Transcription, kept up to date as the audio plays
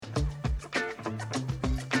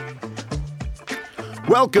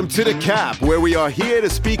Welcome to The Cap, where we are here to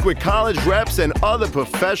speak with college reps and other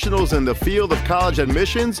professionals in the field of college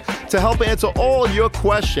admissions to help answer all your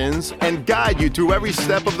questions and guide you through every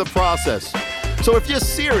step of the process. So if you're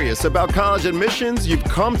serious about college admissions, you've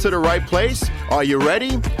come to the right place. Are you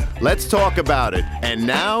ready? Let's talk about it. And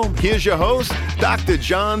now, here's your host, Dr.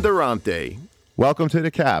 John Durante. Welcome to The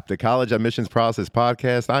Cap, the College Admissions Process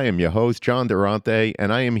Podcast. I am your host, John Durante,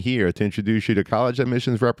 and I am here to introduce you to college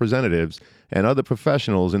admissions representatives and other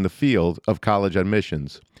professionals in the field of college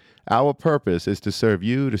admissions. Our purpose is to serve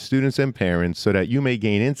you, the students and parents, so that you may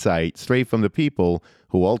gain insight straight from the people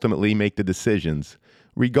who ultimately make the decisions.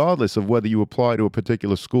 Regardless of whether you apply to a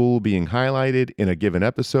particular school being highlighted in a given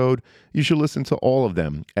episode, you should listen to all of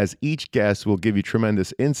them, as each guest will give you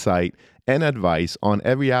tremendous insight and advice on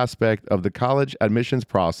every aspect of the college admissions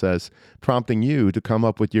process, prompting you to come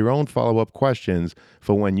up with your own follow-up questions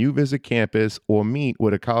for when you visit campus or meet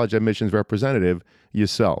with a college admissions representative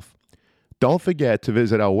yourself. Don't forget to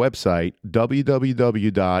visit our website,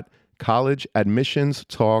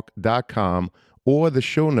 www.collegeadmissionstalk.com, or the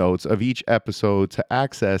show notes of each episode to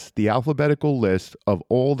access the alphabetical list of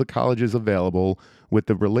all the colleges available with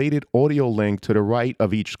the related audio link to the right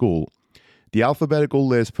of each school. The alphabetical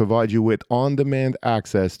list provides you with on-demand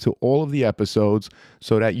access to all of the episodes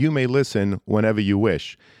so that you may listen whenever you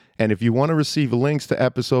wish. And if you want to receive links to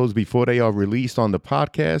episodes before they are released on the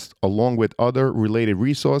podcast, along with other related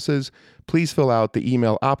resources, please fill out the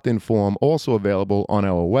email opt-in form also available on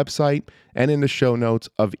our website and in the show notes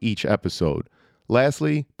of each episode.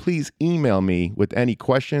 Lastly, please email me with any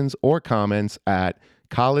questions or comments at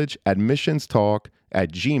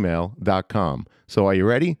collegeadmissionstalk@gmail.com. So are you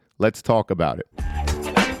ready? Let's talk about it.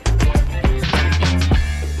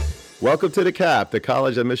 Welcome to The Cap, the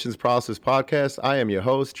College Admissions Process Podcast. I am your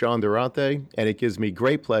host, John Durante, and it gives me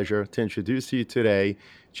great pleasure to introduce to you today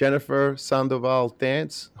Jennifer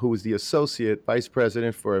Sandoval-Dance, who is the Associate Vice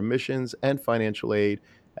President for Admissions and Financial Aid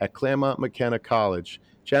at Claremont McKenna College.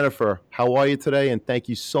 Jennifer, how are you today? And thank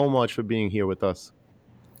you so much for being here with us.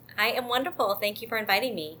 I am wonderful. Thank you for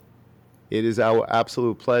inviting me. It is our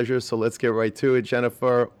absolute pleasure. So let's get right to it.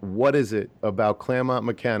 Jennifer, what is it about Claremont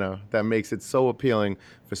McKenna that makes it so appealing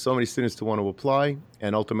for so many students to want to apply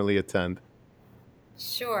and ultimately attend?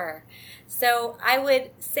 Sure. So I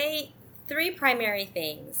would say three primary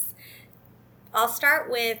things. I'll start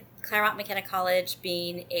with Claremont McKenna College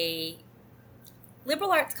being a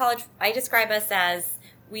liberal arts college. I describe us as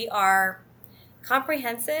we are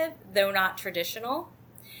comprehensive, though not traditional.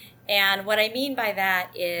 And what I mean by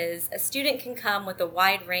that is a student can come with a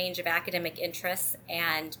wide range of academic interests,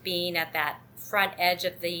 and being at that front edge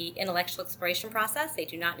of the intellectual exploration process, they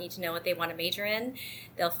do not need to know what they want to major in.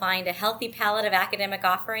 They'll find a healthy palette of academic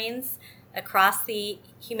offerings across the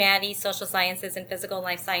humanities, social sciences, and physical and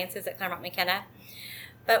life sciences at Claremont McKenna.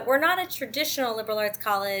 But we're not a traditional liberal arts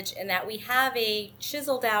college in that we have a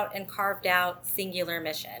chiseled out and carved out singular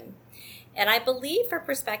mission. And I believe for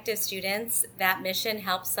prospective students, that mission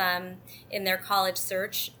helps them in their college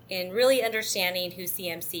search in really understanding who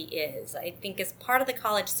CMC is. I think as part of the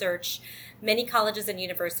college search, many colleges and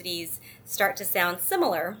universities start to sound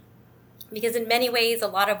similar because in many ways, a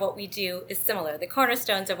lot of what we do is similar. The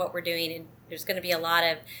cornerstones of what we're doing, and there's going to be a lot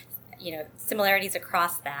of similarities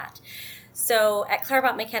across that. So at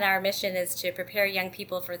Claremont McKenna, our mission is to prepare young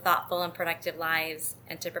people for thoughtful and productive lives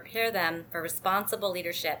and to prepare them for responsible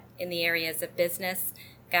leadership in the areas of business,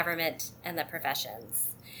 government, and the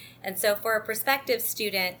professions. And so for a prospective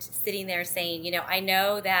student sitting there saying, I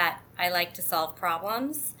know that I like to solve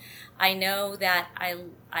problems. I know that I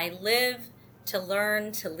live to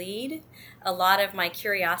learn to lead. A lot of my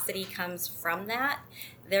curiosity comes from that.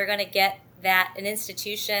 They're going to get that an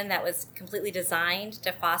institution that was completely designed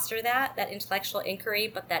to foster that intellectual inquiry,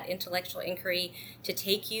 but that intellectual inquiry to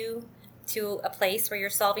take you to a place where you're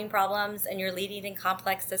solving problems and you're leading in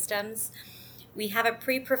complex systems. We have a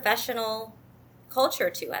pre-professional culture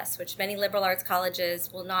to us, which many liberal arts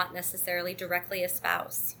colleges will not necessarily directly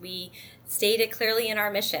espouse. We state it clearly in our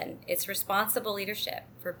mission. It's responsible leadership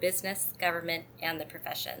for business, government, and the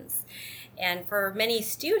professions. And for many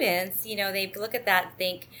students, they look at that and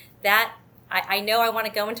think that I know I want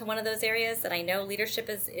to go into one of those areas, and I know leadership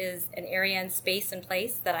is an area and space and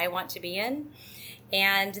place that I want to be in.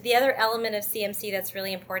 And the other element of CMC that's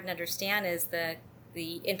really important to understand is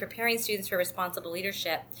in preparing students for responsible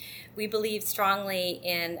leadership, we believe strongly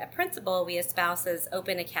in a principle we espouse as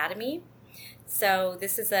open academy. So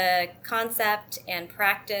this is a concept and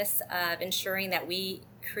practice of ensuring that we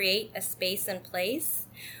create a space and place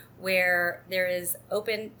where there is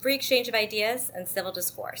open, free exchange of ideas and civil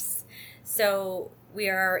discourse. So we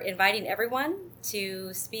are inviting everyone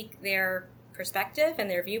to speak their perspective and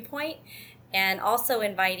their viewpoint, and also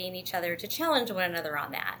inviting each other to challenge one another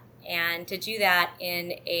on that, and to do that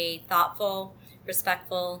in a thoughtful,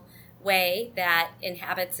 respectful way that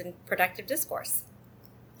inhabits in productive discourse.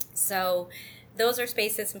 So those are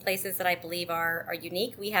spaces and places that I believe are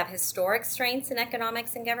unique. We have historic strengths in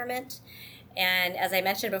economics and government. And as I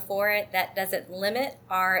mentioned before, that doesn't limit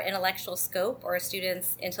our intellectual scope or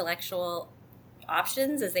students' intellectual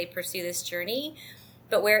options as they pursue this journey.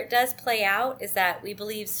 But where it does play out is that we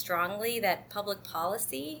believe strongly that public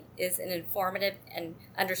policy is an informative, and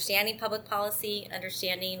understanding public policy,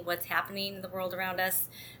 understanding what's happening in the world around us.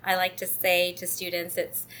 I like to say to students,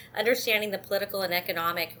 it's understanding the political and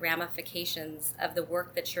economic ramifications of the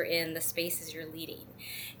work that you're in, the spaces you're leading.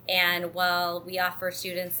 And while we offer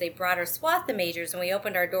students a broader swath of majors, when we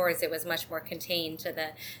opened our doors, it was much more contained to the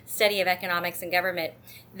study of economics and government.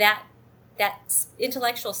 That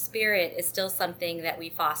intellectual spirit is still something that we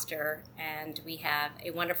foster, and we have a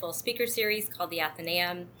wonderful speaker series called the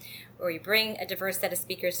Athenaeum, where we bring a diverse set of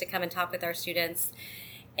speakers to come and talk with our students.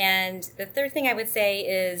 And the third thing I would say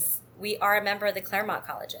is we are a member of the Claremont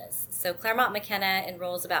colleges. So Claremont McKenna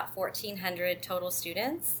enrolls about 1,400 total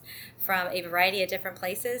students from a variety of different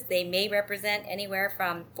places. They may represent anywhere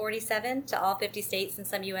from 47 to all 50 states and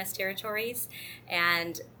some U.S. territories,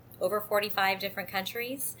 and over 45 different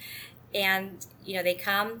countries. And, they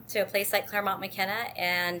come to a place like Claremont McKenna,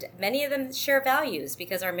 and many of them share values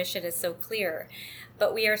because our mission is so clear.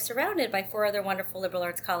 But we are surrounded by 4 other wonderful liberal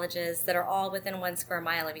arts colleges that are all within 1 square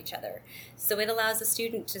mile of each other. So it allows a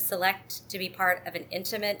student to select to be part of an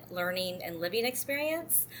intimate learning and living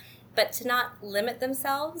experience, but to not limit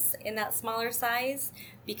themselves in that smaller size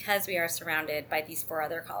because we are surrounded by these 4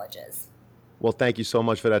 other colleges. Well, thank you so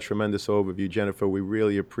much for that tremendous overview, Jennifer. We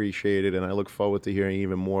really appreciate it, and I look forward to hearing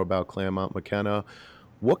even more about Claremont McKenna.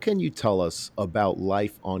 What can you tell us about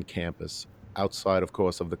life on campus, outside, of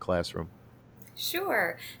course, of the classroom?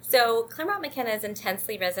 Sure. So Claremont McKenna is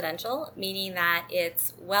intensely residential, meaning that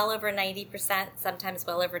it's well over 90%, sometimes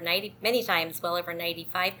well over 90, many times well over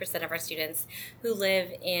 95% of our students who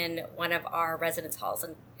live in one of our residence halls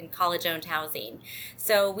in college-owned housing.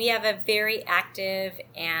 So we have a very active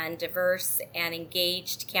and diverse and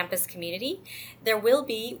engaged campus community. There will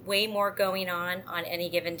be way more going on any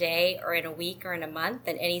given day or in a week or in a month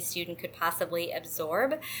than any student could possibly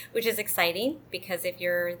absorb, which is exciting because if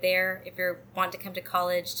you're there, if you want to come to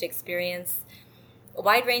college to experience a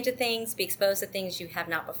wide range of things, be exposed to things you have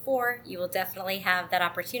not before, you will definitely have that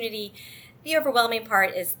opportunity. The overwhelming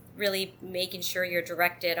part is really making sure you're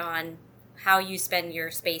directed on how you spend your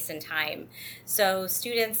space and time. So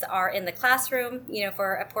students are in the classroom,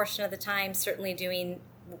 for a portion of the time, certainly doing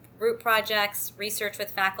group projects, research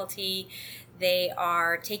with faculty. They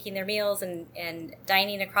are taking their meals and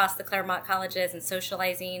dining across the Claremont colleges and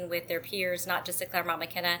socializing with their peers, not just at Claremont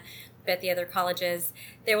McKenna, but at the other colleges.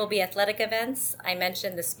 There will be athletic events. I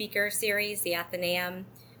mentioned the speaker series, the Athenaeum,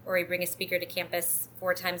 where we bring a speaker to campus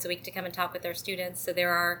 4 times a week to come and talk with our students. So there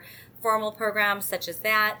are formal programs such as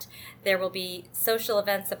that. There will be social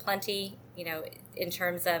events aplenty, in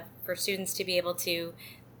terms of for students to be able to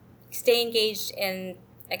stay engaged in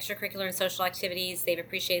extracurricular and social activities they've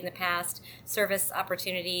appreciated in the past, service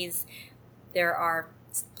opportunities. There are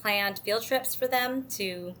planned field trips for them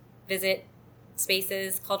to visit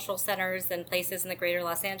spaces, cultural centers, and places in the greater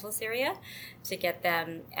Los Angeles area to get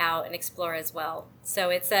them out and explore as well. So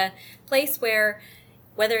it's a place where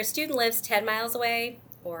whether a student lives 10 miles away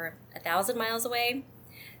or 1,000 miles away,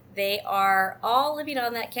 they are all living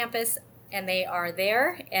on that campus and they are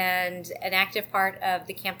there and an active part of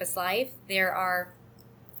the campus life.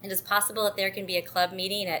 It is possible that there can be a club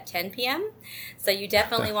meeting at 10 p.m. So you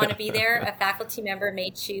definitely want to be there. A faculty member may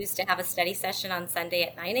choose to have a study session on Sunday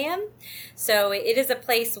at 9 a.m. So it is a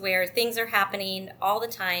place where things are happening all the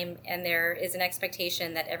time, and there is an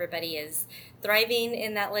expectation that everybody is thriving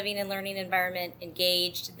in that living and learning environment,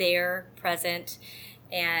 engaged, there, present,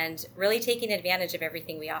 and really taking advantage of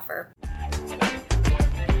everything we offer.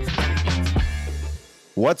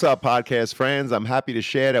 What's up, podcast friends? I'm happy to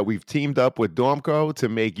share that we've teamed up with Dormco to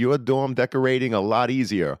make your dorm decorating a lot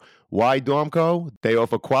easier. Why Dormco? They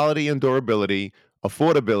offer quality and durability,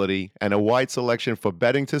 affordability, and a wide selection for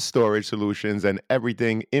bedding to storage solutions and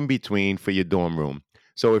everything in between for your dorm room.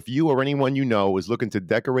 So if you or anyone you know is looking to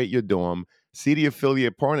decorate your dorm, see the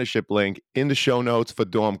affiliate partnership link in the show notes for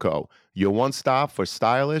Dormco, your one-stop for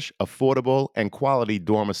stylish, affordable, and quality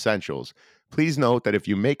dorm essentials. Please note that if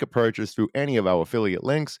you make a purchase through any of our affiliate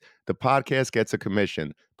links, the podcast gets a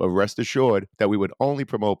commission, but rest assured that we would only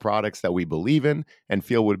promote products that we believe in and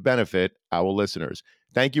feel would benefit our listeners.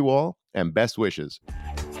 Thank you all, and best wishes.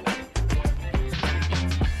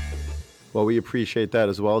 Well, we appreciate that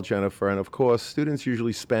as well, Jennifer. And of course, students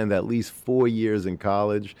usually spend at least 4 years in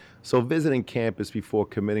college. So visiting campus before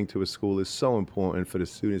committing to a school is so important for the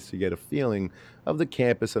students to get a feeling of the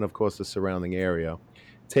campus and, of course, the surrounding area.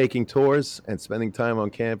 Taking tours and spending time on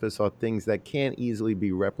campus are things that can't easily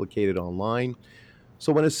be replicated online.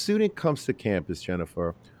 So when a student comes to campus,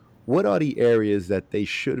 Jennifer, what are the areas that they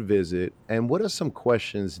should visit, and what are some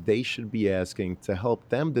questions they should be asking to help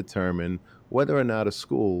them determine whether or not a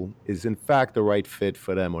school is in fact the right fit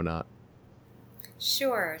for them or not?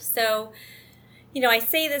 Sure. So, I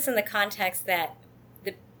say this in the context that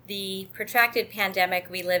the protracted pandemic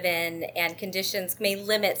we live in and conditions may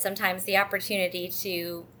limit sometimes the opportunity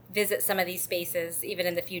to visit some of these spaces even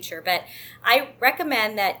in the future. But I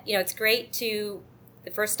recommend that, it's great to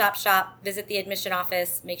the first stop shop, visit the admission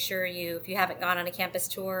office, make sure if you haven't gone on a campus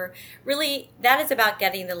tour, really that is about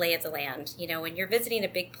getting the lay of the land. When you're visiting a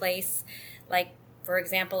big place, like for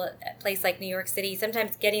example, a place like New York City,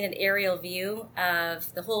 sometimes getting an aerial view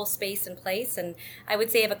of the whole space and place. And I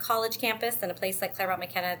would say of a college campus and a place like Claremont,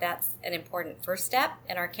 McKenna, that's an important first step.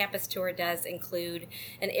 And our campus tour does include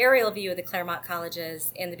an aerial view of the Claremont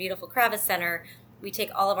colleges and the beautiful Kravis Center. We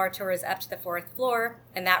take all of our tours up to the fourth floor,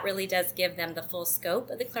 and that really does give them the full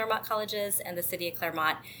scope of the Claremont colleges and the city of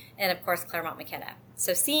Claremont, and of course Claremont McKenna.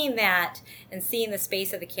 So seeing that and seeing the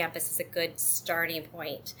space of the campus is a good starting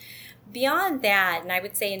point. Beyond that, and I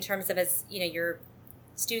would say in terms of as your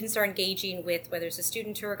students are engaging with whether it's a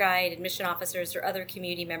student tour guide, admission officers, or other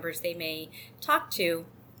community members they may talk to,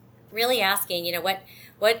 really asking,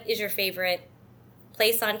 what is your favorite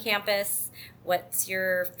place on campus? What's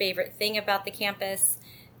your favorite thing about the campus?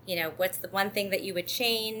 What's the one thing that you would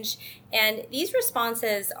change? And these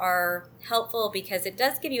responses are helpful because it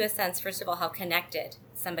does give you a sense, first of all, how connected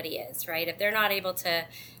somebody is, right? If they're not able to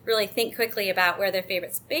really think quickly about where their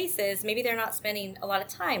favorite space is, maybe they're not spending a lot of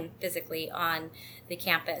time physically on the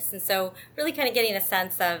campus. And so really kind of getting a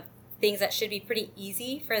sense of things that should be pretty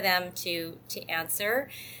easy for them to answer.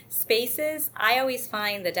 Spaces, I always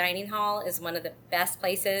find the dining hall is one of the best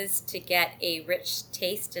places to get a rich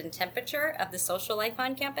taste and temperature of the social life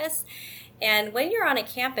on campus. And when you're on a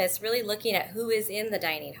campus, really looking at who is in the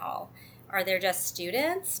dining hall. Are there just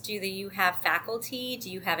students? Do you have faculty? Do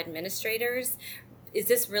you have administrators? Is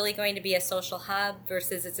this really going to be a social hub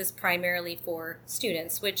versus is this primarily for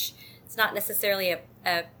students, which is not necessarily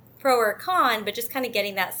a pro or con, but just kind of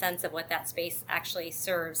getting that sense of what that space actually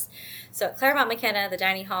serves. So at Claremont McKenna, the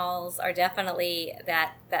dining halls are definitely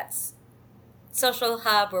that's social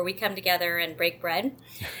hub where we come together and break bread.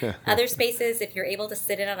 Other spaces, if you're able to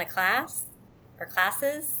sit in on a class or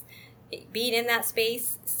classes, being in that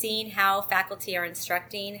space, seeing how faculty are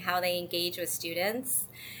instructing, how they engage with students,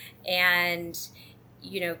 and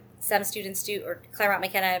some students do, or Claremont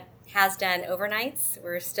McKenna has done overnights.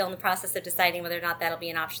 We're still in the process of deciding whether or not that'll be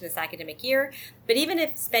an option this academic year. But even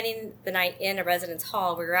if spending the night in a residence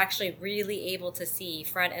hall, we were actually really able to see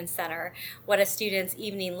front and center what a student's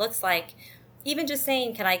evening looks like. Even just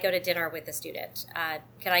saying, can I go to dinner with a student?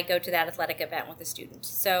 Can I go to that athletic event with a student?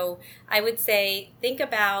 So I would say, think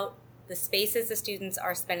about the spaces the students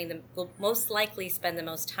are will most likely spend the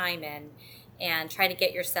most time in, and try to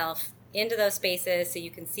get yourself into those spaces so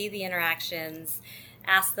you can see the interactions,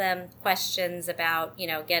 ask them questions about,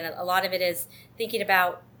 again, a lot of it is thinking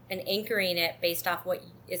about and anchoring it based off what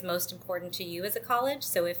is most important to you as a college.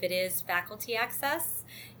 So if it is faculty access,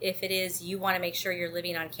 if it is you want to make sure you're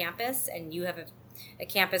living on campus and you have a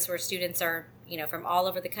campus where students are, from all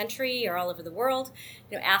over the country or all over the world,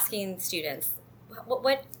 asking students,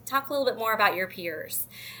 what talk a little bit more about your peers,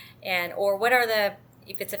 or what are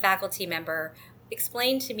if it's a faculty member,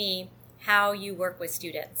 explain to me how you work with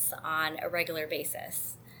students on a regular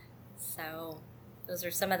basis. So those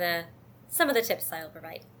are some of the tips I'll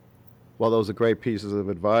provide. Well, those are great pieces of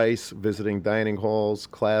advice: visiting dining halls,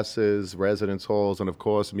 classes, residence halls, and of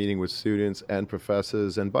course, meeting with students and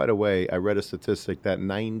professors. And by the way, I read a statistic that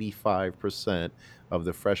 95% of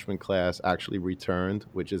the freshman class actually returned,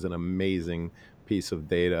 which is an amazing piece of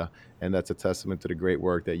data. And that's a testament to the great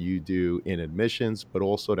work that you do in admissions, but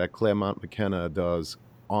also that Claremont McKenna does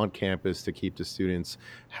on campus to keep the students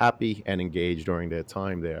happy and engaged during their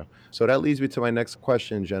time there. So that leads me to my next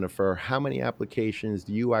question, Jennifer. How many applications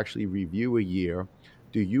do you actually review a year?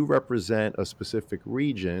 Do you represent a specific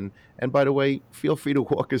region? And by the way, feel free to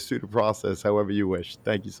walk us through the process however you wish.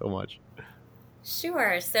 Thank you so much.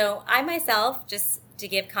 Sure. So I myself, just to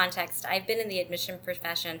give context, I've been in the admission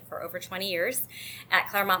profession for over 20 years. At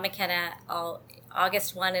Claremont McKenna,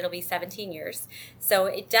 August 1, it'll be 17 years. So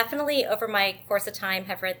it definitely, over my course of time,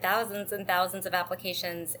 have read thousands and thousands of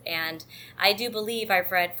applications, and I do believe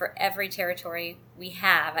I've read for every territory we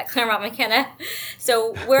have at Claremont McKenna.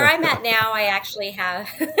 So where I'm at now, I actually have,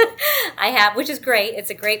 which is great. It's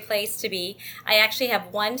a great place to be. I actually have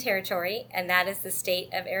one territory, and that is the state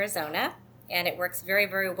of Arizona. And it works very,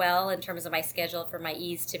 very well in terms of my schedule for my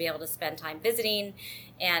ease to be able to spend time visiting.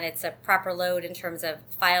 And it's a proper load in terms of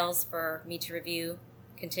files for me to review,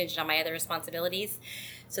 contingent on my other responsibilities.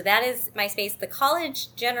 So that is my space. The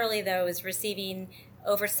college generally, though, is receiving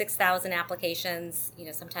over 6,000 applications,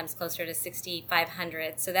 sometimes closer to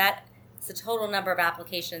 6,500. So that is the total number of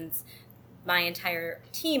applications my entire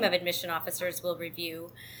team of admission officers will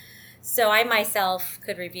review. So I myself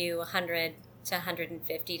could review 100 to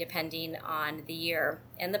 150 depending on the year.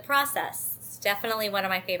 And the process is definitely one of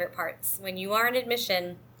my favorite parts. When you are in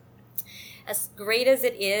admission, as great as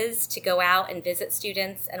it is to go out and visit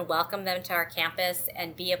students and welcome them to our campus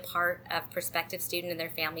and be a part of prospective student and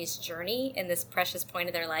their family's journey in this precious point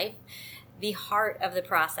of their life, the heart of the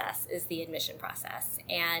process is the admission process.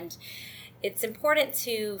 And it's important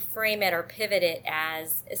to frame it or pivot it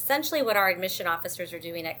as essentially what our admission officers are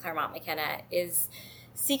doing at Claremont McKenna is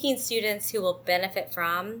seeking students who will benefit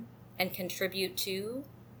from and contribute to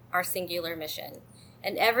our singular mission.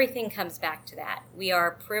 And everything comes back to that. We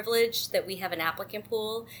are privileged that we have an applicant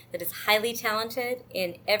pool that is highly talented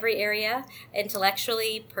in every area,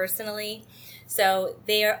 intellectually, personally. So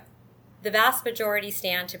the vast majority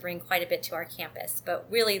stand to bring quite a bit to our campus. But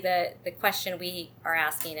really the question we are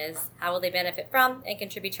asking is how will they benefit from and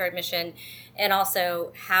contribute to our mission? And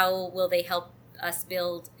also how will they help us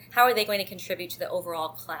build, how are they going to contribute to the overall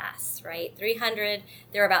class, right?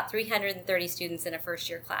 There are about 330 students in a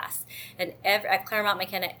first-year class. And at Claremont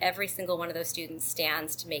McKenna, every single one of those students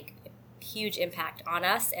stands to make a huge impact on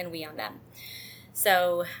us and we on them.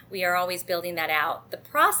 So we are always building that out. The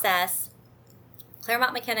process,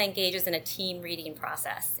 Claremont McKenna engages in a team reading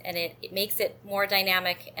process, and it makes it more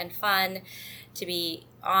dynamic and fun to be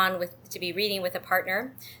reading with a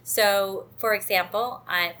partner. So, for example,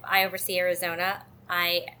 I oversee Arizona.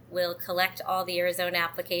 I will collect all the Arizona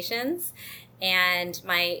applications, and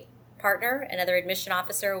my partner, another admission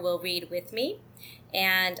officer, will read with me.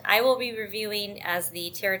 And I will be reviewing, as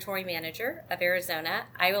the territory manager of Arizona,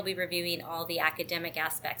 I will be reviewing all the academic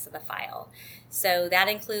aspects of the file. So that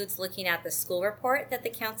includes looking at the school report that the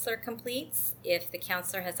counselor completes. If the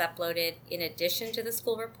counselor has uploaded, in addition to the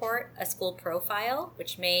school report, a school profile,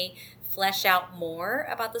 which may flesh out more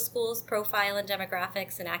about the school's profile and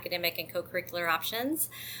demographics and academic and co-curricular options.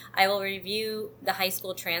 I will review the high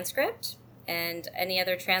school transcript and any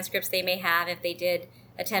other transcripts they may have if they did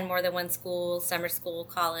attend more than one school, summer school,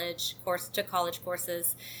 college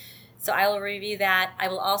courses. So I will review that. I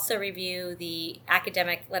will also review the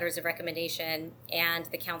academic letters of recommendation and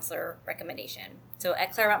the counselor recommendation. So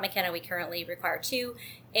at Claremont McKenna, we currently require 2.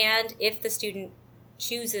 And if the student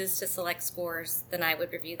chooses to select scores, then I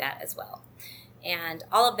would review that as well. And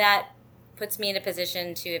all of that puts me in a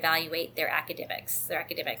position to evaluate their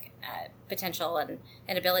academic potential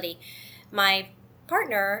and ability. My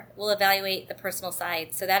partner will evaluate the personal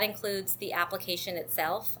side. So that includes the application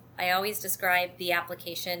itself. I always describe the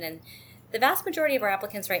application, and the vast majority of our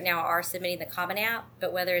applicants right now are submitting the Common App,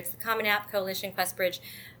 but whether it's the Common App, Coalition, QuestBridge,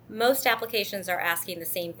 most applications are asking the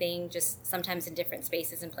same thing, just sometimes in different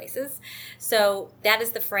spaces and places. So that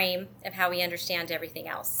is the frame of how we understand everything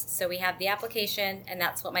else. So we have the application, and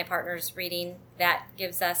that's what my partner's reading. That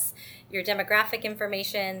gives us your demographic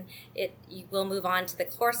information. You will move on to the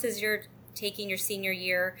courses you're taking your senior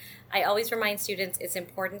year. I always remind students it's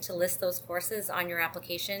important to list those courses on your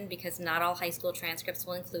application because not all high school transcripts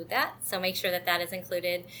will include that. So make sure that is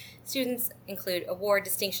included. Students include award,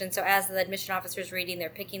 distinction. So as the admission officer is reading, they're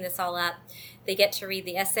picking this all up. They get to read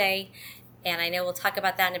the essay, and I know we'll talk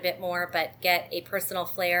about that in a bit more, but get a personal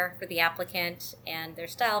flair for the applicant and their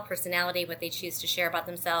style, personality, what they choose to share about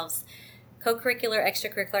themselves. Co-curricular,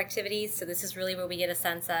 extracurricular activities. So this is really where we get a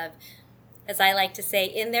sense of, as I like to say,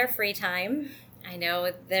 in their free time. I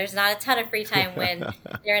know there's not a ton of free time when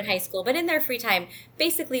they're in high school, but in their free time,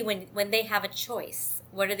 basically when they have a choice,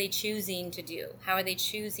 what are they choosing to do? How are they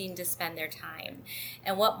choosing to spend their time?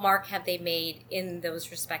 And what mark have they made in those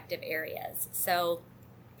respective areas? So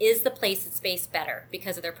is the place and space better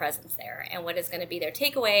because of their presence there? And what is going to be their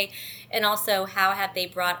takeaway? And also, how have they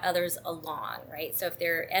brought others along, right? So if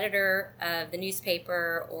they're editor of the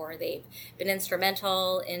newspaper or they've been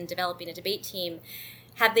instrumental in developing a debate team,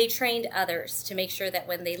 have they trained others to make sure that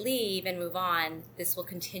when they leave and move on, this will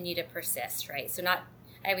continue to persist, right? So not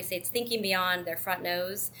I always say it's thinking beyond their front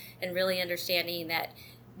nose and really understanding that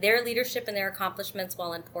their leadership and their accomplishments,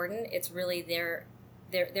 while important, it's really their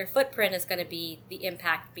footprint is going to be the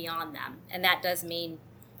impact beyond them. And that does mean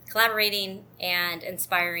collaborating and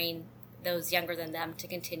inspiring those younger than them to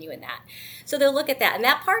continue in that. So they'll look at that. And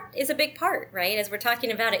that part is a big part, right? As we're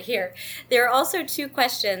talking about it here. There are also 2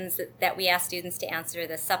 questions that we ask students to answer,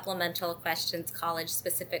 the supplemental questions,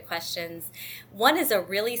 college-specific questions. One is a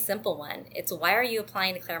really simple one. It's, why are you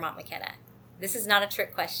applying to Claremont McKenna? This is not a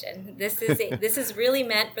trick question. This is really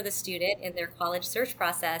meant for the student in their college search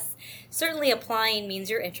process. Certainly applying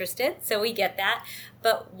means you're interested, so we get that.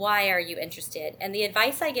 But why are you interested? And the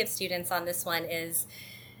advice I give students on this one is,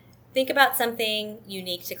 think about something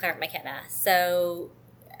unique to Claremont McKenna. So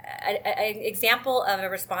an example of a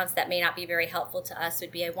response that may not be very helpful to us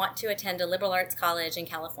would be, I want to attend a liberal arts college in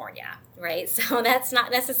California, right? So that's not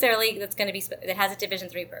necessarily, that's going to be, that has a Division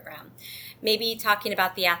III program. Maybe talking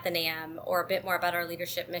about the Athenaeum or a bit more about our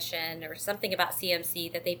leadership mission or something about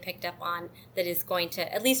CMC that they picked up on that is going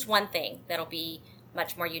to, at least one thing that'll be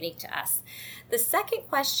much more unique to us. The second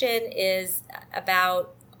question is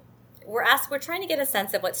about, we're trying to get a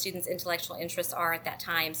sense of what students' intellectual interests are at that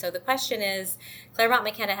time. So the question is, Claremont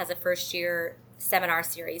McKenna has a first-year seminar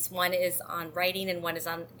series. One is on writing and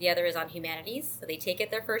the other is on humanities. So they take it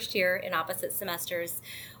their first year in opposite semesters.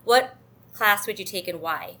 What class would you take and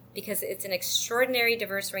why? Because it's an extraordinary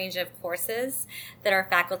diverse range of courses that our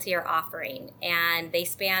faculty are offering, and they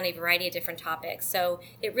span a variety of different topics. So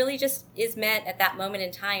it really just is meant at that moment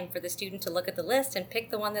in time for the student to look at the list and pick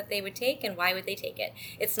the one that they would take and why would they take it.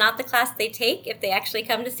 It's not the class they take if they actually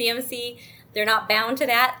come to CMC. They're not bound to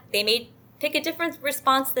that. They may pick a different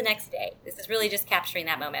response the next day. This is really just capturing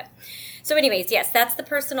that moment. So anyways, yes, that's the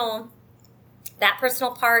personal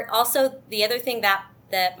part. Also, the other thing that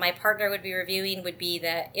my partner would be reviewing would be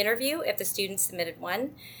the interview if the student submitted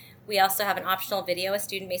one. We also have an optional video a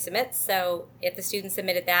student may submit. So if the student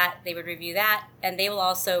submitted that, they would review that, and they will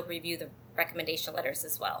also review the recommendation letters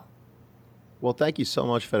as well. Well, thank you so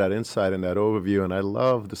much for that insight and that overview. And I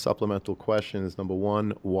love the supplemental questions. Number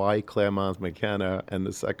 1, why Claremont McKenna? And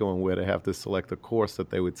the second one, where they have to select a course that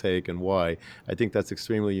they would take and why. I think that's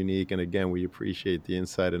extremely unique. And again, we appreciate the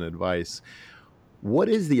insight and advice. What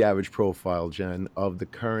is the average profile, Jen, of the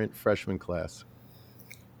current freshman class?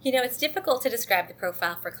 You know, it's difficult to describe the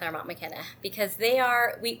profile for Claremont McKenna because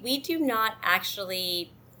we do not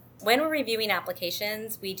actually, when we're reviewing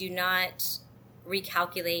applications, we do not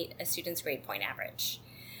recalculate a student's grade point average.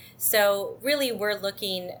 So really we're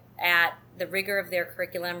looking at the rigor of their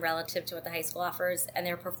curriculum relative to what the high school offers and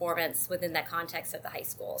their performance within that context of the high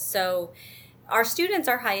school. So our students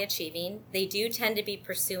are high achieving. They do tend to be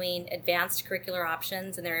pursuing advanced curricular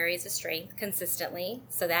options in their areas of strength consistently.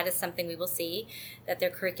 So that is something we will see, that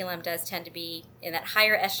their curriculum does tend to be in that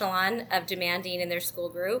higher echelon of demanding in their school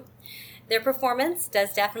group. Their performance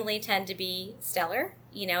does definitely tend to be stellar.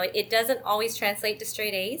 You know, it doesn't always translate to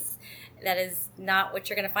straight A's. That is not what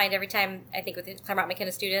you're going to find every time, I think, with the Claremont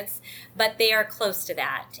McKenna students, but they are close to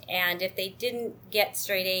that. And if they didn't get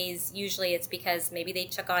straight A's, usually it's because maybe they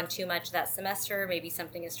took on too much that semester, maybe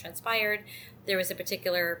something has transpired. There was a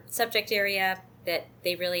particular subject area that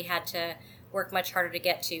they really had to work much harder to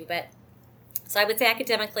get to. But so I would say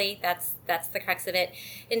academically, that's the crux of it.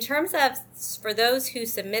 In terms of, for those who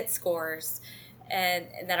submit scores and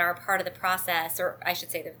that are a part of the process, or I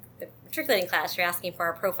should say the matriculating class, you're asking for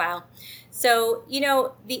our profile. So, you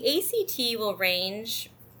know, the ACT will range,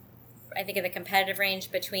 I think in the competitive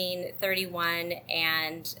range, between 31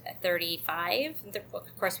 and 35.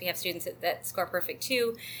 Of course, we have students that score perfect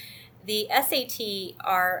too. The SAT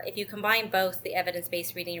are, if you combine both the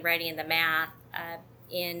evidence-based reading, writing, and the math,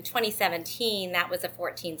 in 2017, that was a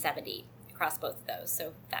 1470 across both of those.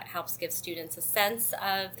 So that helps give students a sense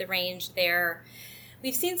of the range there.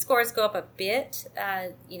 We've seen scores go up a bit.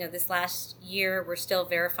 You know, this last year, we're still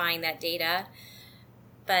verifying that data.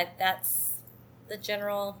 But that's the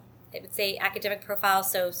general, I would say, academic profile.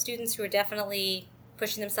 So students who are definitely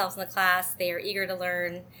pushing themselves in the class, they are eager to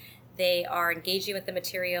learn, they are engaging with the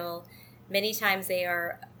material. Many times they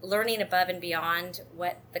are learning above and beyond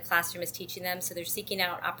what the classroom is teaching them. So they're seeking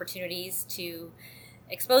out opportunities to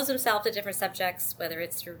expose themselves to different subjects, whether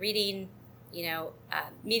it's through reading, you know,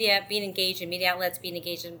 media, being engaged in media outlets, being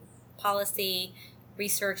engaged in policy,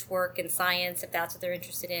 research work, and science, if that's what they're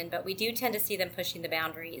interested in. But we do tend to see them pushing the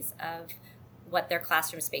boundaries of what their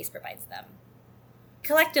classroom space provides them.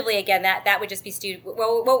 Collectively, again, that would just be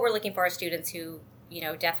what we're looking for are students who, you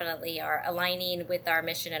know, definitely are aligning with our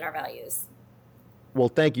mission and our values. Well,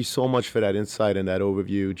 thank you so much for that insight and that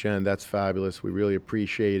overview, Jen. That's fabulous. We really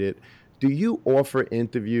appreciate it. Do you offer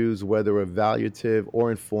interviews, whether evaluative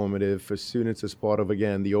or informative, for students as part of,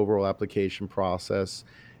 again, the overall application process?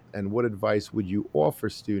 And what advice would you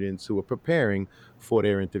offer students who are preparing for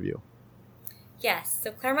their interview? Yes,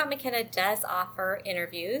 so Claremont McKenna does offer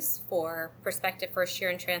interviews for prospective first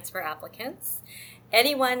year and transfer applicants.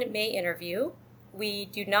 Anyone may interview. We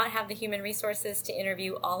do not have the human resources to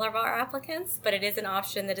interview all of our applicants, but it is an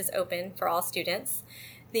option that is open for all students.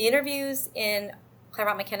 The interviews in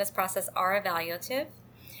Claremont McKenna's process are evaluative,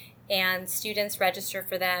 and students register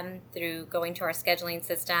for them through going to our scheduling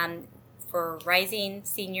system. For rising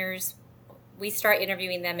seniors, we start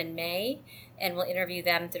interviewing them in May, and we'll interview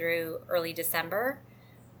them through early December.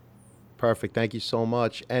 Perfect. Thank you so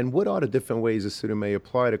much. And what are the different ways a student may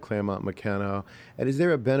apply to Claremont McKenna? And is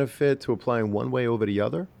there a benefit to applying one way over the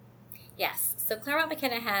other? Yes. So Claremont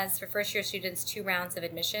McKenna has, for first year students, 2 rounds of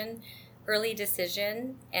admission: early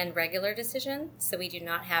decision and regular decision. So we do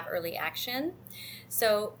not have early action.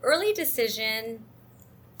 So early decision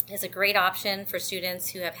is a great option for students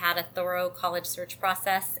who have had a thorough college search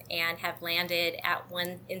process and have landed at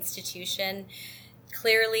one institution,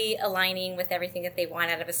 clearly aligning with everything that they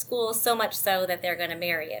want out of a school, so much so that they're going to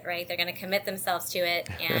marry it, right? They're going to commit themselves to it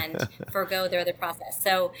and forgo their other process.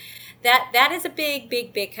 So that is a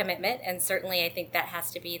big commitment, and certainly I think that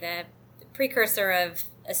has to be the precursor of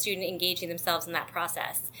a student engaging themselves in that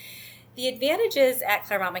process. The advantages at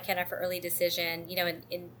Claremont McKenna for early decision,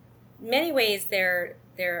 in many ways they're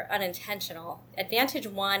unintentional. Advantage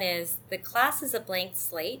 1 is the class is a blank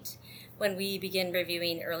slate when we begin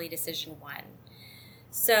reviewing early decision 1.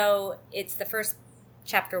 So it's the first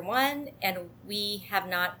chapter 1, and we have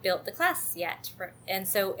not built the class yet. And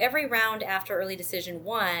so every round after early decision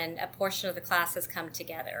 1, a portion of the class has come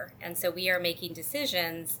together. And so we are making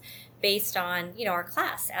decisions based on, our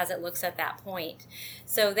class as it looks at that point.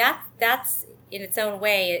 So that's in its own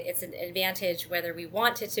way, it's an advantage whether we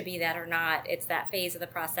want it to be that or not. It's that phase of the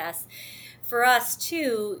process. For us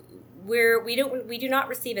too, we do not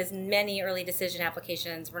receive as many early decision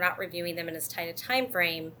applications. We're not reviewing them in as tight a time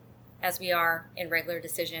frame as we are in regular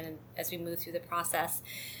decision and as we move through the process.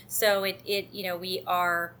 So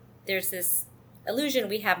there's this illusion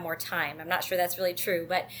we have more time. I'm not sure that's really true,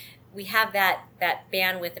 but we have that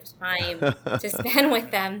bandwidth of time to spend with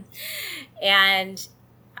them. And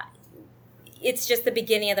it's just the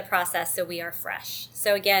beginning of the process, so we are fresh.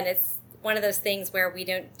 So again, it's one of those things where we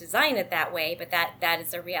don't design it that way, but that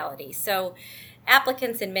is a reality. So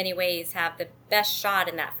applicants in many ways have the best shot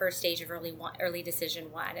in that first stage of early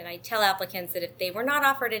decision 1. And I tell applicants that if they were not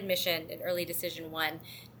offered admission in early decision 1,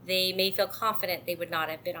 they may feel confident they would not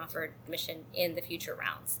have been offered admission in the future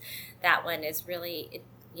rounds. That one is really,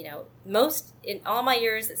 most, in all my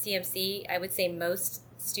years at CMC, I would say most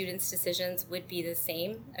students' decisions would be the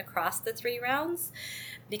same across the 3 rounds,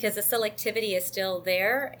 because the selectivity is still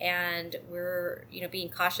there, and we're being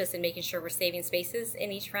cautious and making sure we're saving spaces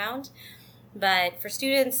in each round. But for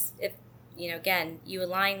students, if again, you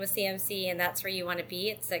align with CMC and that's where you want to be,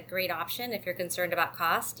 it's a great option. If you're concerned about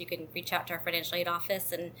cost, you can reach out to our financial aid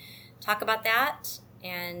office and talk about that,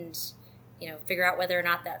 and figure out whether or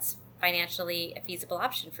not that's financially a feasible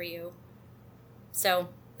option for you. So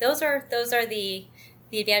those are the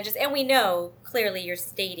advantages, and we know clearly you're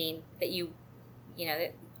stating that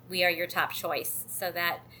that we are your top choice. So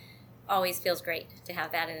that always feels great to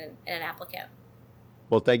have that in an applicant.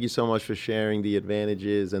 Well, thank you so much for sharing the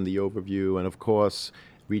advantages and the overview. And of course,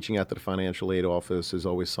 reaching out to the financial aid office is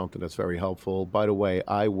always something that's very helpful. By the way,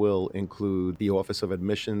 I will include the Office of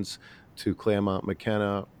Admissions to Claremont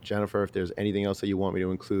McKenna. Jennifer, if there's anything else that you want me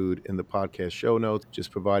to include in the podcast show notes,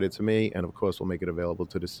 just provide it to me. And of course, we'll make it available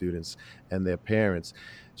to the students and their parents.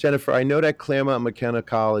 Jennifer, I know that Claremont McKenna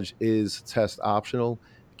College is test optional.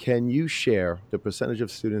 Can you share the percentage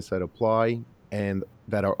of students that apply and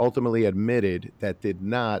that are ultimately admitted that did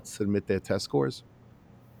not submit their test scores?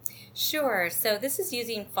 Sure. So this is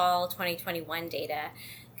using fall 2021 data,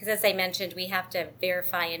 because as I mentioned, we have to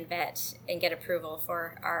verify and vet and get approval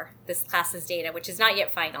for this class's data, which is not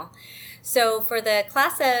yet final. So for the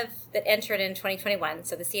class that entered in 2021,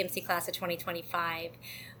 so the CMC class of 2025,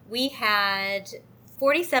 we had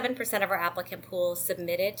 47% of our applicant pool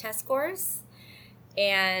submitted test scores,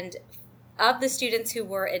 and of the students who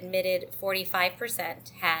were admitted,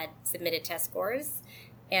 45% had submitted test scores,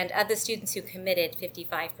 and of the students who committed,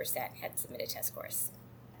 55% had submitted test scores.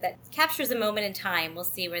 That captures a moment in time. We'll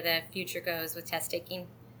see where the future goes with test taking.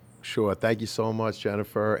 Sure. Thank you so much,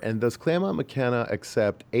 Jennifer. And does Claremont McKenna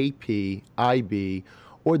accept AP, IB,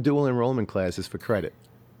 or dual enrollment classes for credit?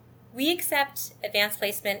 We accept advanced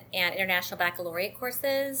placement and international baccalaureate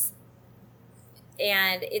courses.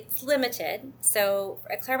 and it's limited. So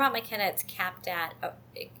at Claremont McKenna, it's capped at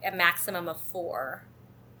a maximum of 4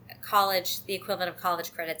 college, the equivalent of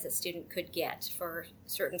college credits a student could get for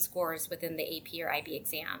certain scores within the AP or IB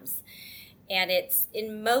exams. And it's,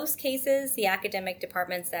 in most cases, the academic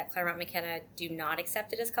departments at Claremont McKenna do not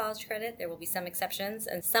accept it as college credit. There will be some exceptions,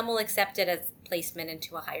 and some will accept it as placement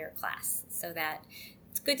into a higher class. So that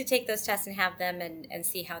it's good to take those tests and have them and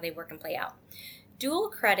see how they work and play out. Dual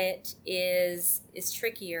credit is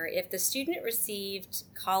trickier. If the student received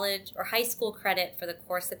college or high school credit for the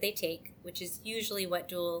course that they take, which is usually what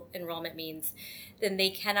dual enrollment means, then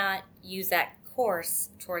they cannot use that course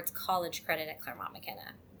towards college credit at Claremont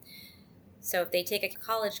McKenna. So if they take a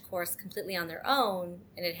college course completely on their own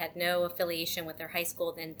and it had no affiliation with their high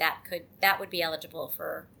school, then that would be eligible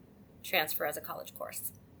for transfer as a college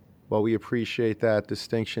course. Well, we appreciate that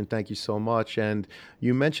distinction. Thank you so much. And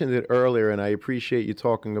you mentioned it earlier, and I appreciate you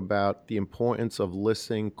talking about the importance of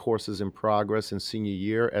listing courses in progress in senior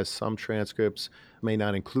year, as some transcripts may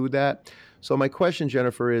not include that. So my question,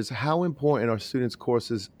 Jennifer, is how important are students'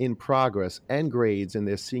 courses in progress and grades in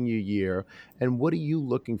their senior year, and what are you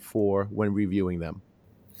looking for when reviewing them?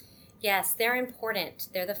 Yes, they're important.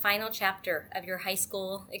 They're the final chapter of your high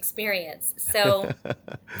school experience. So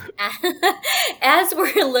as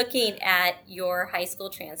we're looking at your high school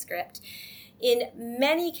transcript, in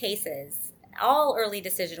many cases, all early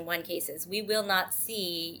decision 1 cases, we will not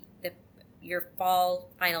see your fall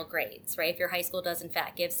final grades, right? If your high school does in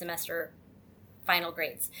fact give semester final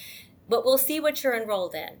grades. But we'll see what you're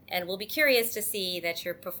enrolled in, and we'll be curious to see that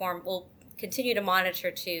we'll continue to monitor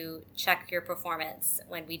to check your performance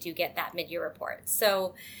when we do get that mid-year report.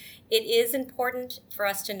 So it is important for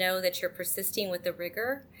us to know that you're persisting with the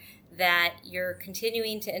rigor, that you're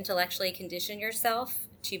continuing to intellectually condition yourself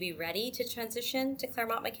to be ready to transition to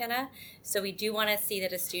Claremont McKenna. So we do want to see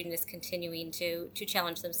that a student is continuing to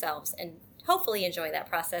challenge themselves and hopefully enjoy that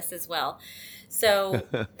process as well. So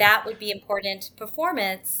that would be important.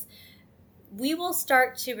 Performance, we will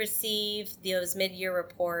start to receive those mid-year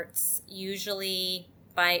reports usually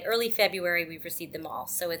by early February. We've received them all.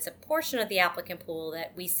 So it's a portion of the applicant pool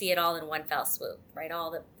that we see it all in one fell swoop, right?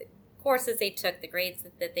 All the courses they took, the grades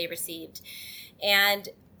that they received. And,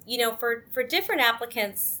 for different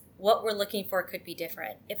applicants, what we're looking for could be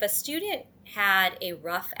different. If a student had a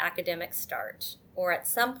rough academic start or at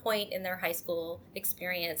some point in their high school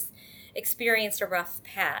experience experienced a rough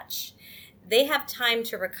patch, they have time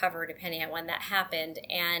to recover depending on when that happened,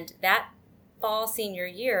 and that fall senior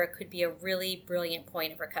year could be a really brilliant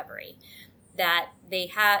point of recovery. That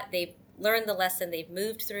they've learned the lesson, they've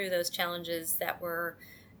moved through those challenges that were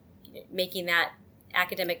making that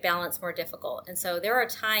academic balance more difficult. And so there are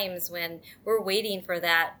times when we're waiting for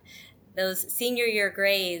those senior year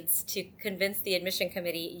grades to convince the admission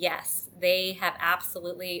committee, yes, they have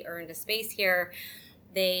absolutely earned a space here.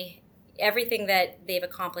 Everything that they've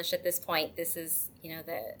accomplished at this point, this is,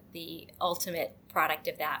 the ultimate product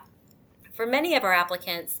of that. For many of our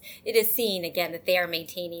applicants, it is seen, again, that they are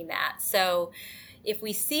maintaining that. So if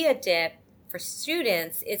we see a dip for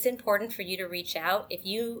students, it's important for you to reach out. If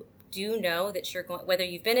you do know that you're going, whether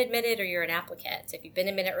you've been admitted or you're an applicant, so if you've been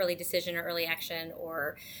admitted early decision or early action,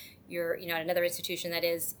 or you're, at another institution, that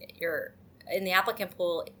is, you're in the applicant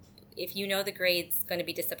pool, if you know the grade's going to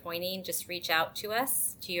be disappointing, just reach out to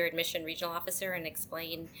us, to your admission regional officer, and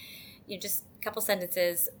explain, just a couple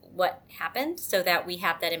sentences what happened so that we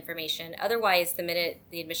have that information. Otherwise, the minute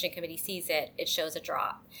the admission committee sees it, it shows a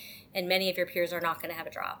drop. And many of your peers are not going to have a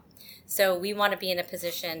drop. So we want to be in a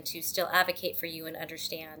position to still advocate for you and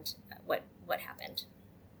understand what happened.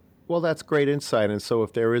 Well, that's great insight. And so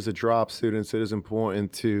if there is a drop, students, it is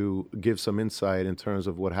important to give some insight in terms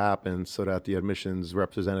of what happened so that the admissions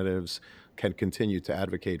representatives can continue to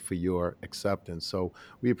advocate for your acceptance. So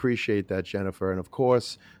we appreciate that, Jennifer. And of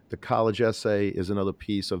course, the college essay is another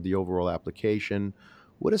piece of the overall application.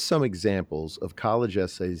 What are some examples of college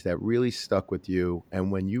essays that really stuck with you,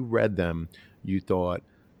 and when you read them, you thought,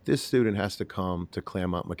 this student has to come to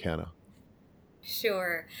Claremont McKenna?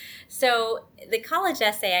 Sure. So the college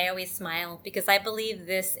essay, I always smile because I believe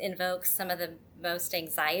this invokes some of the most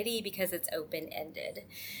anxiety because it's open-ended.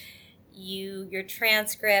 Your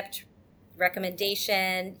transcript,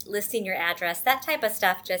 recommendation, listing your address, that type of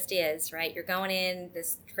stuff just is, right? You're going in,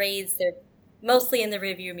 this grades, they're mostly in the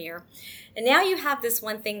rearview mirror. And now you have this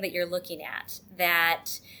one thing that you're looking at,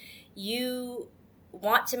 that you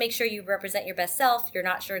want to make sure you represent your best self. You're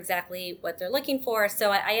not sure exactly what they're looking for. So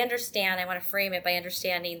I understand, I want to frame it by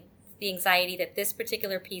understanding the anxiety that this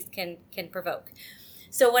particular piece can provoke.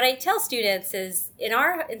 So what I tell students is in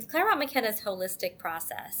Claremont McKenna's holistic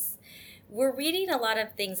process, we're reading a lot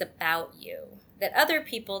of things about you that other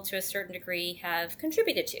people to a certain degree have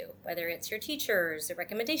contributed to, whether it's your teachers, a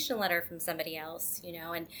recommendation letter from somebody else,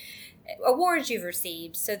 and awards you've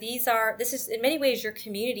received. So this is in many ways your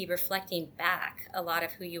community reflecting back a lot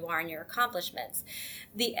of who you are and your accomplishments.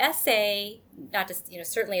 The essay, not just,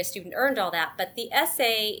 certainly a student earned all that, but the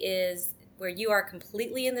essay is where you are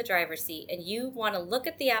completely in the driver's seat and you want to look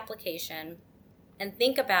at the application and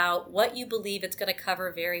think about what you believe it's going to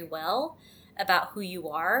cover very well about who you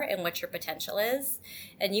are and what your potential is.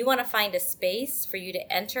 And you want to find a space for you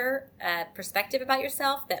to enter a perspective about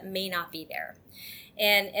yourself that may not be there.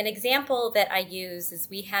 And an example that I use is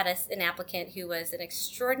we had an applicant who was an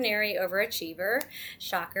extraordinary overachiever,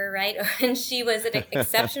 shocker, right? And she was an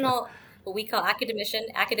exceptional, what we call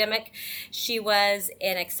academic. She was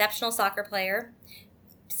an exceptional soccer player.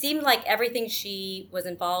 Seemed like everything she was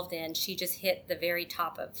involved in, she just hit the very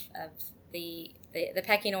top of the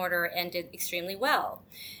pecking order and did extremely well.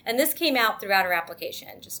 And this came out throughout her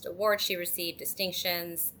application, just awards she received,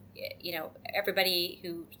 distinctions, everybody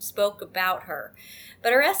who spoke about her.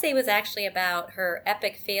 But her essay was actually about her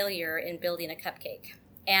epic failure in building a cupcake.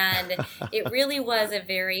 And it really was a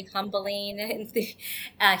very humbling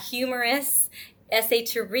and humorous essay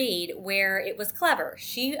to read, where it was clever.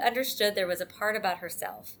 She understood there was a part about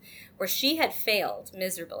herself where she had failed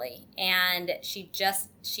miserably, and she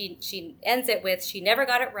ends it with, she never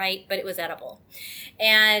got it right, but it was edible.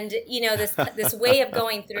 And this way of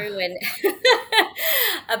going through and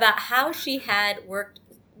about how she had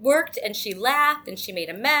worked and she laughed and she made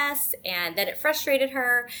a mess, and then it frustrated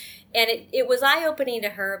her. And it was eye-opening to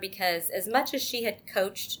her, because as much as she had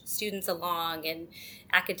coached students along in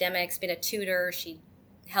academics, been a tutor, she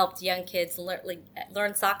helped young kids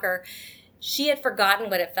learn soccer, she had forgotten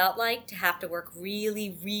what it felt like to have to work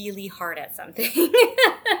really, really hard at something.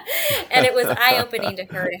 And it was eye-opening to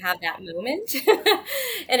her to have that moment.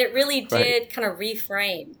 And it really did kind of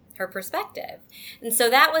reframe her perspective. And so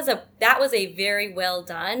that was a very well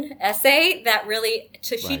done essay that really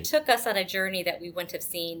she took us on a journey that we wouldn't have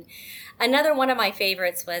seen. Another one of my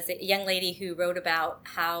favorites was a young lady who wrote about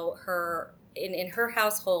how in her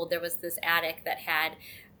household there was this attic that had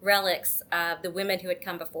relics of the women who had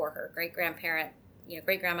come before her, great-grandparent,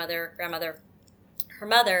 great-grandmother, grandmother, her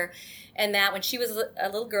mother, and that when she was a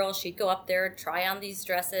little girl, she'd go up there, try on these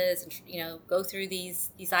dresses, and go through these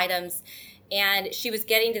items. And she was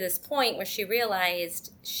getting to this point where she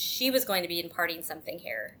realized she was going to be imparting something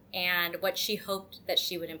here, and what she hoped that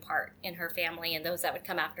she would impart in her family and those that would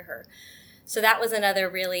come after her. So that was another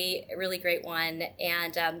really, really great one.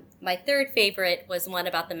 And my third favorite was one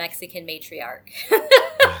about the Mexican matriarch.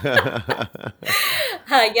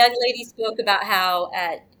 A young lady spoke about how,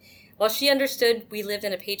 while she understood we lived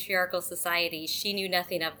in a patriarchal society, she knew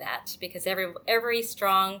nothing of that, because every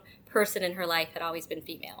strong person in her life had always been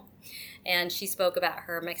female. And she spoke about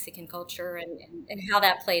her Mexican culture and how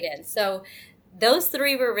that played in. So those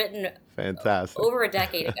three were written fantastic over a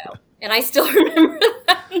decade ago, and I still remember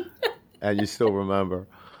them. And you still remember.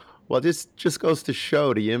 Well, this just goes to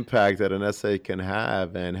show the impact that an essay can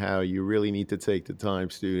have, and how you really need to take the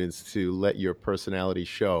time, students, to let your personality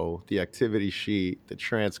show. The activity sheet, the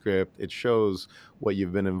transcript, it shows what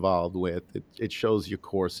you've been involved with. It shows your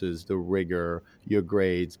courses, the rigor, your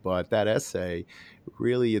grades. But that essay,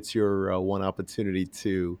 really, it's your one opportunity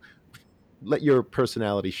to let your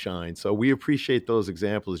personality shine. So we appreciate those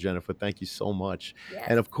examples, Jennifer. Thank you so much. Yes.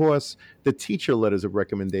 And of course, the teacher letters of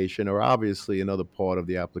recommendation are obviously another part of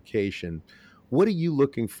the application. What are you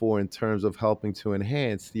looking for in terms of helping to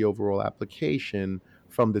enhance the overall application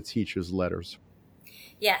from the teacher's letters?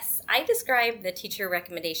 Yes, I describe the teacher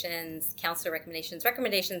recommendations, counselor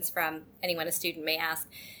recommendations from anyone a student may ask.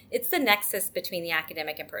 It's the nexus between the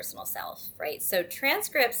academic and personal self, right? So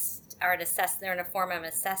transcripts are they're in a form of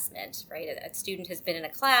assessment, right? A student has been in a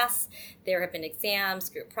class, there have been exams,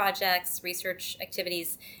 group projects, research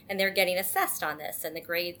activities, and they're getting assessed on this, and the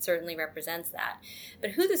grade certainly represents that.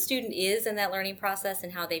 But who the student is in that learning process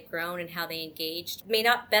and how they've grown and how they engaged may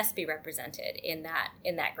not best be represented in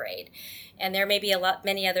that grade. And there may be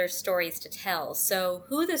many other stories to tell. So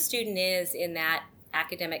who the student is in that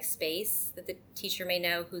academic space, that the teacher may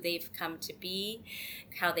know who they've come to be,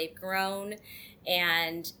 how they've grown,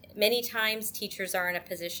 and many times teachers are in a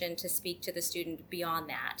position to speak to the student beyond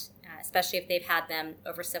that, especially if they've had them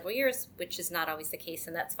over several years, which is not always the case,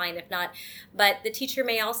 and that's fine if not. But the teacher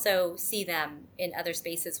may also see them in other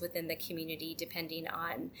spaces within the community, depending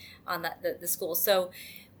on the school. So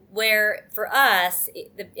where for us,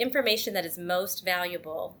 the information that is most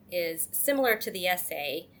valuable is similar to the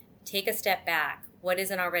essay. Take a step back. what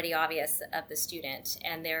isn't already obvious of the student.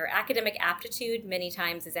 And their academic aptitude many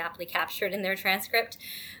times is aptly captured in their transcript.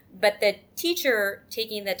 But the teacher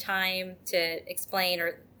taking the time to explain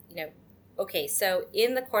okay, so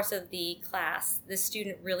in the course of the class, the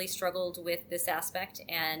student really struggled with this aspect,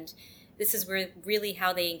 and this is really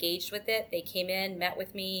how they engaged with it. They came in, met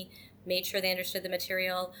with me, made sure they understood the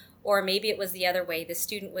material, or maybe it was the other way. The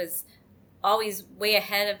student was always way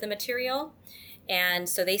ahead of the material, and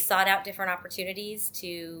so they sought out different opportunities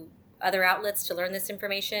to other outlets to learn this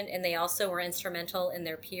information, and they also were instrumental in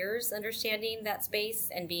their peers understanding that space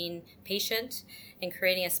and being patient and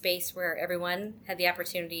creating a space where everyone had the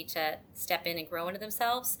opportunity to step in and grow into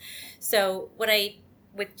themselves. So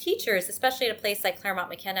with teachers, especially at a place like Claremont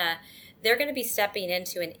McKenna, they're going to be stepping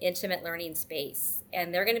into an intimate learning space,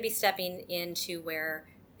 and they're going to be stepping into where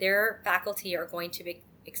their faculty are going to be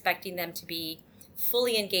expecting them to be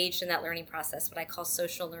fully engaged in that learning process, what I call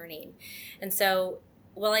social learning. And so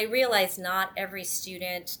while I realize not every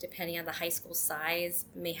student, depending on the high school size,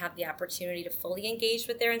 may have the opportunity to fully engage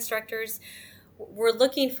with their instructors, we're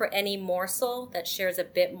looking for any morsel that shares a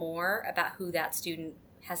bit more about who that student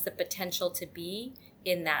has the potential to be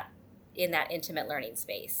in that intimate learning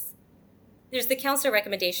space. There's the counselor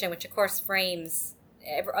recommendation, which of course frames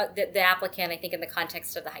the applicant, I think, in the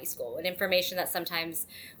context of the high school, and information that sometimes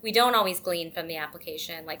we don't always glean from the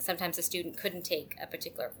application. Like sometimes a student couldn't take a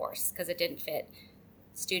particular course because it didn't fit.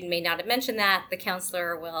 Student may not have mentioned that. The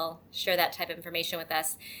counselor will share that type of information with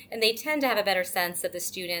us. And they tend to have a better sense of the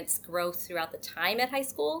student's growth throughout the time at high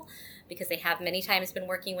school because they have many times been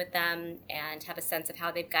working with them and have a sense of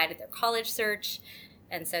how they've guided their college search.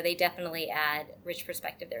 And so they definitely add rich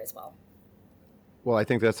perspective there as well. Well, I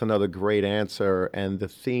think that's another great answer. And the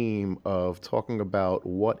theme of talking about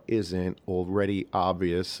what isn't already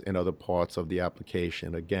obvious in other parts of the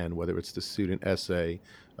application, again, whether it's the student essay,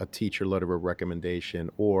 a teacher letter of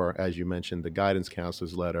recommendation, or as you mentioned, the guidance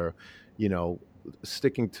counselor's letter,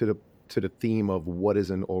 sticking to the theme of what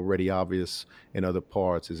isn't already obvious in other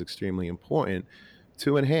parts is extremely important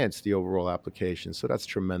to enhance the overall application. So that's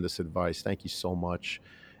tremendous advice. Thank you so much.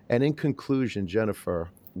 And in conclusion, Jennifer,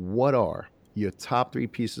 what are your top 3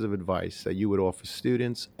 pieces of advice that you would offer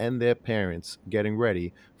students and their parents getting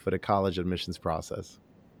ready for the college admissions process?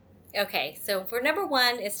 Okay, so for number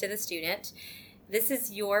 1 is to the student. This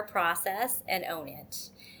is your process and own it.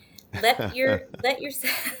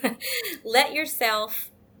 Let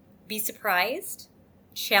yourself be surprised,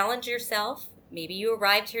 challenge yourself. Maybe you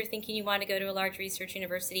arrived here thinking you want to go to a large research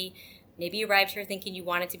university. Maybe you arrived here thinking you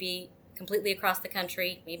wanted to be completely across the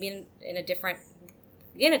country, maybe in a different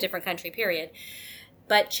country, period.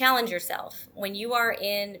 But challenge yourself. When you are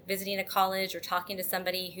visiting a college or talking to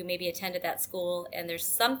somebody who maybe attended that school and there's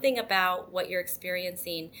something about what you're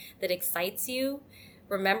experiencing that excites you,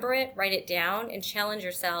 remember it, write it down, and challenge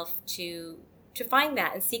yourself to find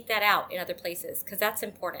that and seek that out in other places, because that's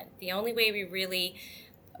important. The only way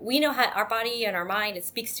we know how our body and our mind, it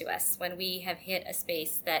speaks to us when we have hit a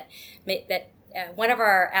space that one of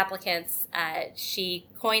our applicants, she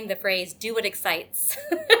coined the phrase, do what excites.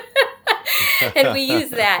 And we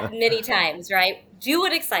use that many times, right? Do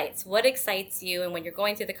what excites. What excites you? And when you're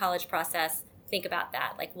going through the college process, think about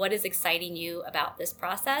that. Like, what is exciting you about this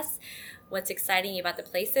process? What's exciting you about the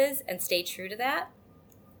places? And stay true to that.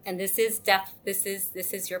 And this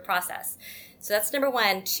is your process. So that's number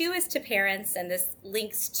 1. 2 is to parents, and this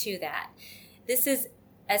links to that. This is,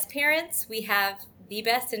 as parents, we have the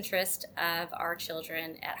best interest of our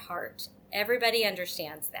children at heart. Everybody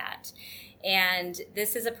understands that. And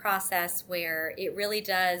this is a process where it really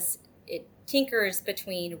it tinkers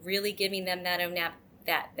between really giving them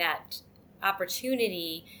that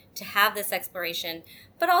opportunity to have this exploration,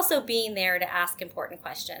 but also being there to ask important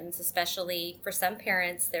questions, especially for some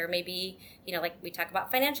parents. There may be, like we talk about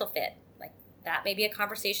financial fit, like that may be a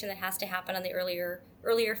conversation that has to happen on the earlier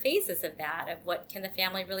phases of that, of what can the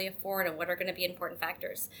family really afford and what are going to be important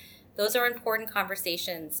factors. Those are important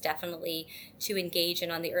conversations, definitely, to engage in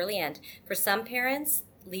on the early end. For some parents,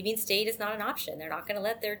 leaving state is not an option. They're not going to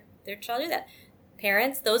let their child do that.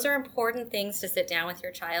 Parents, those are important things to sit down with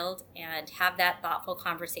your child and have that thoughtful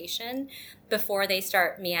conversation before they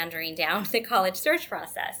start meandering down the college search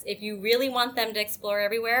process. If you really want them to explore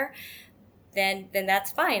everywhere, then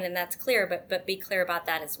that's fine and that's clear, but be clear about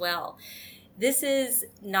that as well. This is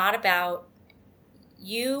not about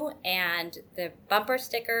you and the bumper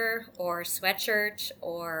sticker or sweatshirt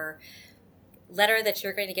or letter that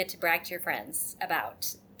you're going to get to brag to your friends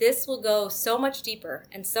about. This will go so much deeper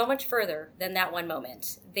and so much further than that one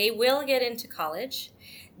moment. They will get into college.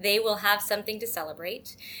 They will have something to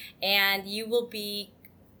celebrate, and you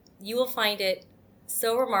will find it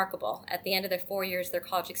so remarkable at the end of their 4 years, their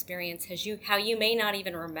college experience, how you may not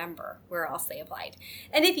even remember where else they applied.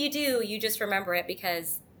 And if you do, you just remember it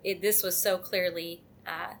because this was so clearly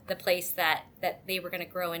the place that they were going to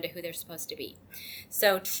grow into who they're supposed to be.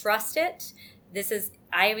 So trust it.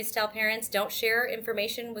 I always tell parents, don't share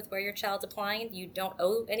information with where your child's applying. You don't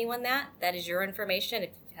owe anyone that. That is your information.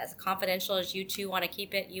 If as confidential as you two want to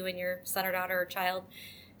keep it, you and your son or daughter or child,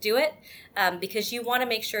 do it, because you want to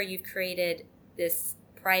make sure you've created this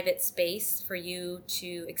private space for you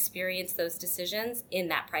to experience those decisions in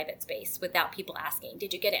that private space without people asking,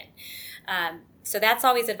 did you get in? So that's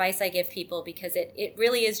always advice I give people, because it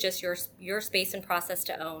really is just your space and process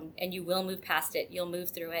to own, and you will move past it. You'll move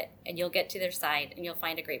through it, and you'll get to their side, and you'll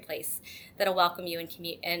find a great place that'll welcome you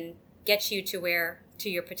and get you to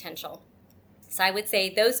your potential. So I would say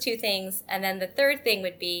those two things. And then the third thing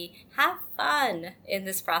would be have fun in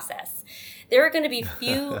this process. There are going to be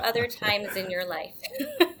few other times in your life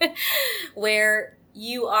where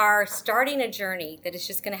you are starting a journey that is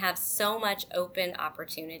just going to have so much open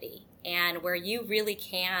opportunity, and where you really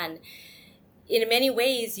can, in many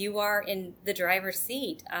ways, you are in the driver's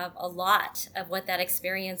seat of a lot of what that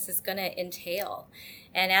experience is going to entail.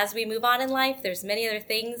 And as we move on in life, there's many other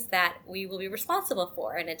things that we will be responsible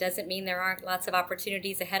for. And it doesn't mean there aren't lots of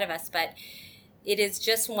opportunities ahead of us, but it is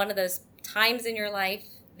just one of those times in your life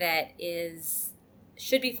that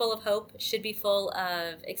should be full of hope, should be full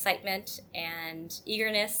of excitement and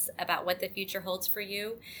eagerness about what the future holds for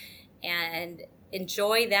you. And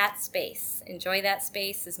enjoy that space. Enjoy that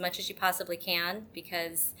space as much as you possibly can,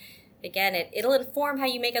 because, again, it'll inform how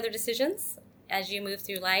you make other decisions as you move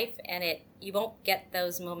through life, and you won't get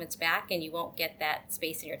those moments back, and you won't get that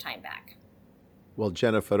space in your time back. Well,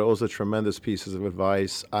 Jennifer, those are tremendous pieces of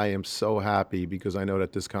advice. I am so happy because I know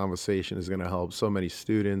that this conversation is going to help so many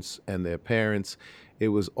students and their parents. It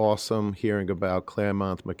was awesome hearing about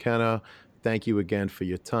Claremont McKenna. Thank you again for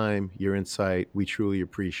your time, your insight. We truly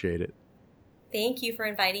appreciate it. Thank you for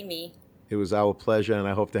inviting me. It was our pleasure, and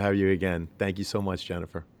I hope to have you again. Thank you so much,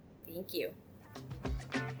 Jennifer. Thank you.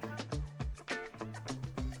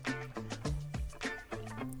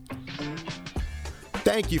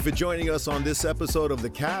 Thank you for joining us on this episode of the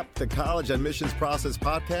CAP, the College Admissions Process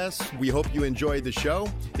Podcast. We hope you enjoyed the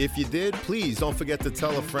show. If you did, please don't forget to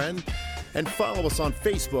tell a friend, and follow us on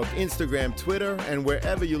Facebook, Instagram, Twitter, and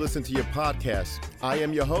wherever you listen to your podcasts. I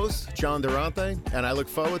am your host, John Durante, and I look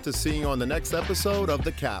forward to seeing you on the next episode of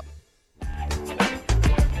the CAP.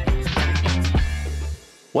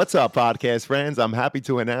 What's up, podcast friends? I'm happy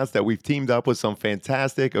to announce that we've teamed up with some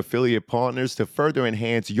fantastic affiliate partners to further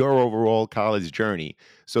enhance your overall college journey.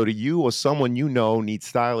 So do you or someone you know need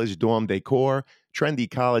stylish dorm decor, trendy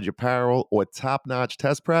college apparel, or top-notch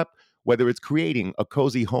test prep? Whether it's creating a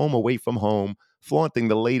cozy home away from home, flaunting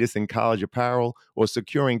the latest in college apparel, or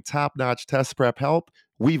securing top-notch test prep help,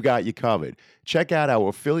 we've got you covered. Check out our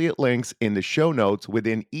affiliate links in the show notes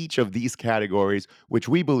within each of these categories, which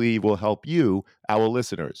we believe will help you, our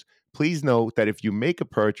listeners. Please note that if you make a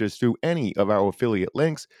purchase through any of our affiliate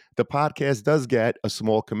links, the podcast does get a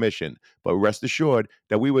small commission. But rest assured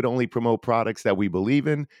that we would only promote products that we believe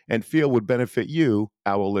in and feel would benefit you,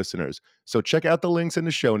 our listeners. So check out the links in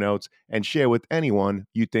the show notes and share with anyone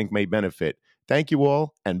you think may benefit. Thank you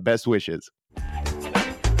all, and best wishes.